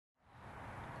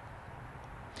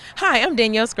Hi, I'm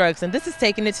Danielle Scruggs, and this is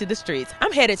Taking It to the Streets.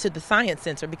 I'm headed to the Science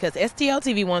Center because STL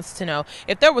TV wants to know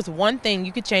if there was one thing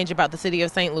you could change about the city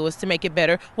of St. Louis to make it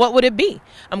better, what would it be?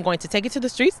 I'm going to take it to the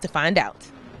streets to find out.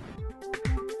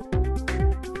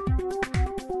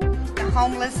 The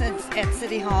homeless at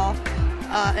City Hall,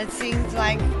 it seems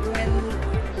like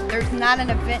when there's not an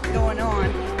event going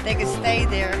on, they can stay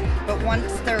there, but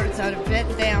once there's an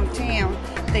event downtown,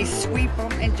 they sweep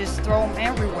them and just throw them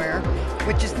everywhere,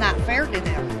 which is not fair to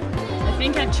them. I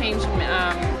think I'd change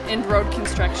in road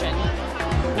construction.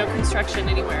 No construction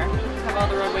anywhere. Have all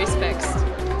the roadways fixed.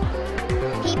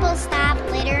 People stop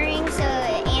littering so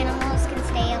animals can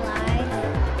stay alive.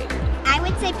 I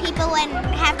would say people wouldn't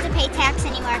have to pay tax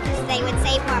anymore because they would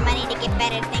save more money to get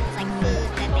better things like food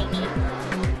that they need.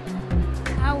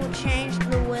 I would change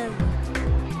the weather.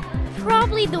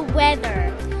 Probably the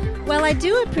weather. Well, I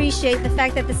do appreciate the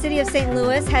fact that the city of St.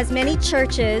 Louis has many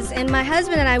churches, and my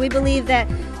husband and I, we believe that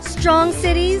strong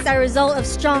cities are a result of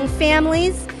strong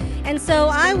families, and so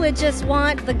I would just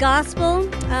want the gospel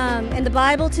and the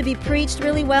Bible to be preached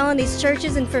really well in these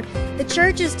churches, and for the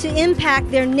churches to impact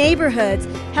their neighborhoods,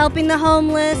 helping the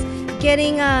homeless,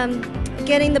 getting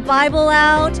the Bible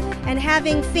out, and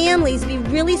having families be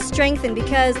really strengthened,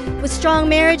 because with strong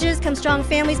marriages come strong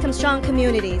families, come strong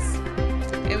communities.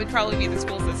 It would probably be the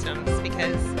school systems,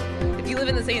 because if you live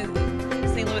in the St.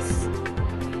 Louis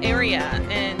area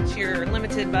and you're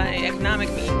limited by economic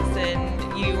means, then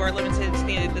you are limited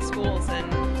to the schools.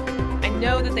 And I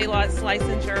know that they lost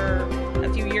licensure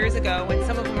a few years ago, and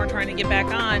some of them are trying to get back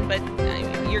on, but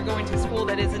you're going to a school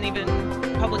that isn't even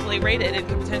publicly rated. It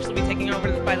could potentially be taken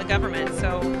over by the government.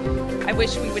 So I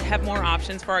wish we would have more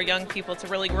options for our young people to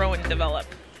really grow and develop.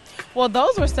 Well,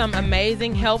 those were some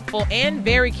amazing, helpful, and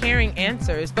very caring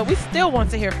answers, but we still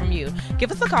want to hear from you. Give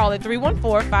us a call at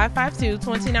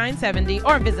 314-552-2970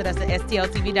 or visit us at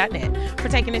stltv.net. For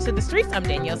Taking It to the Streets, I'm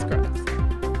Danielle Scruggs.